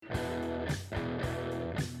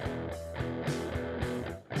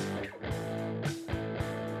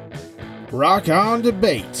Rock On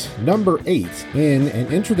Debate, number 8, in An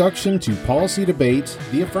Introduction to Policy Debate,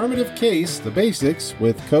 The Affirmative Case, The Basics,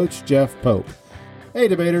 with Coach Jeff Pope. Hey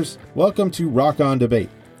debaters, welcome to Rock On Debate,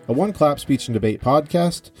 a one-clap speech and debate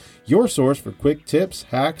podcast, your source for quick tips,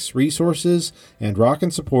 hacks, resources, and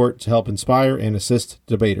rockin' support to help inspire and assist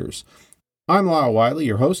debaters. I'm Lyle Wiley,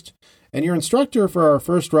 your host, and your instructor for our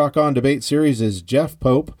first Rock On Debate series is Jeff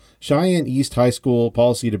Pope, Cheyenne East High School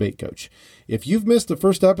Policy Debate Coach. If you've missed the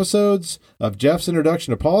first episodes of Jeff's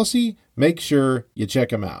Introduction to Policy, make sure you check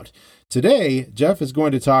them out. Today, Jeff is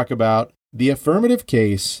going to talk about the affirmative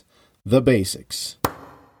case, the basics.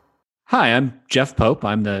 Hi, I'm Jeff Pope.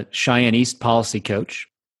 I'm the Cheyenne East Policy Coach.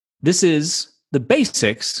 This is the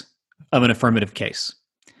basics of an affirmative case.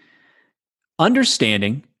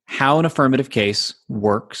 Understanding how an affirmative case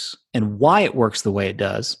works and why it works the way it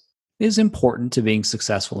does is important to being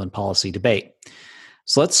successful in policy debate.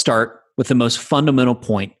 So let's start with the most fundamental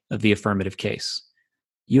point of the affirmative case.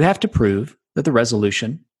 You have to prove that the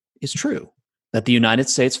resolution is true, that the United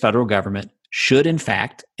States federal government should in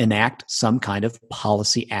fact enact some kind of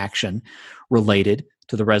policy action related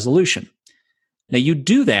to the resolution. Now you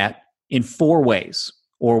do that in 4 ways,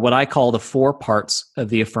 or what I call the 4 parts of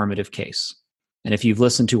the affirmative case. And if you've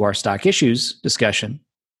listened to our stock issues discussion,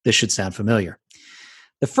 this should sound familiar.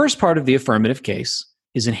 The first part of the affirmative case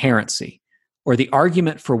is inherency, or the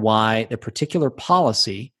argument for why a particular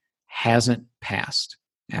policy hasn't passed.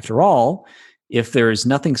 After all, if there is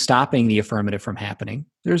nothing stopping the affirmative from happening,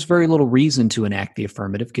 there's very little reason to enact the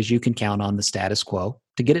affirmative because you can count on the status quo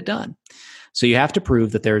to get it done. So you have to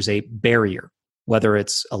prove that there's a barrier, whether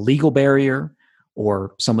it's a legal barrier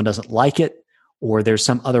or someone doesn't like it, or there's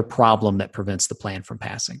some other problem that prevents the plan from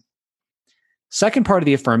passing. Second part of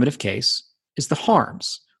the affirmative case is the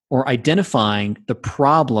harms, or identifying the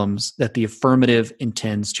problems that the affirmative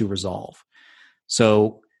intends to resolve.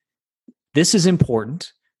 So this is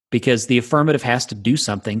important because the affirmative has to do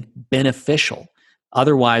something beneficial.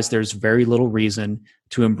 Otherwise, there's very little reason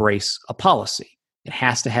to embrace a policy. It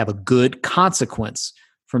has to have a good consequence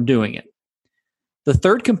from doing it. The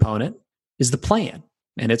third component is the plan.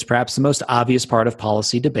 And it's perhaps the most obvious part of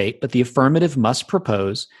policy debate, but the affirmative must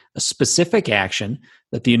propose a specific action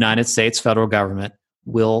that the United States federal government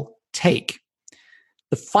will take.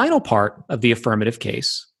 The final part of the affirmative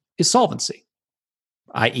case is solvency,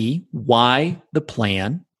 i.e., why the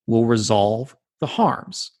plan will resolve the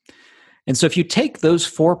harms. And so if you take those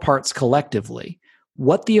 4 parts collectively,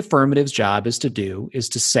 what the affirmative's job is to do is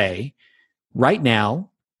to say, right now,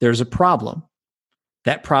 there's a problem.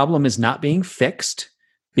 That problem is not being fixed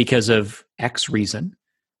because of X reason.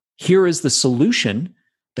 Here is the solution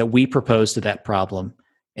that we propose to that problem,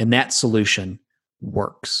 and that solution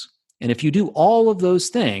works. And if you do all of those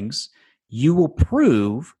things, you will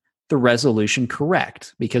prove the resolution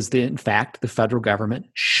correct because, in fact, the federal government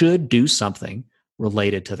should do something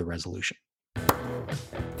related to the resolution.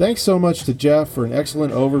 Thanks so much to Jeff for an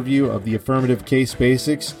excellent overview of the affirmative case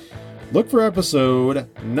basics. Look for episode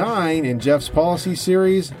 9 in Jeff's policy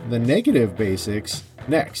series, The Negative Basics,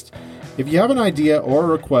 next. If you have an idea or a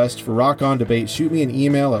request for Rock On Debate, shoot me an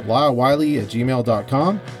email at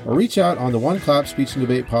lylewiley@gmail.com or reach out on the One Clap Speech and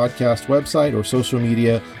Debate podcast website or social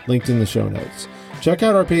media linked in the show notes. Check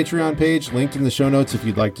out our Patreon page linked in the show notes if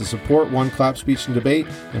you'd like to support One Clap Speech and Debate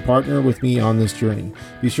and partner with me on this journey.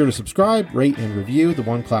 Be sure to subscribe, rate, and review the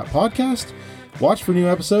One Clap podcast. Watch for new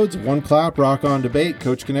episodes of One Clap, Rock On Debate,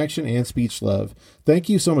 Coach Connection, and Speech Love. Thank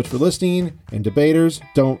you so much for listening, and debaters,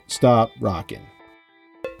 don't stop rocking.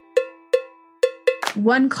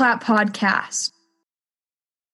 One Clap Podcast.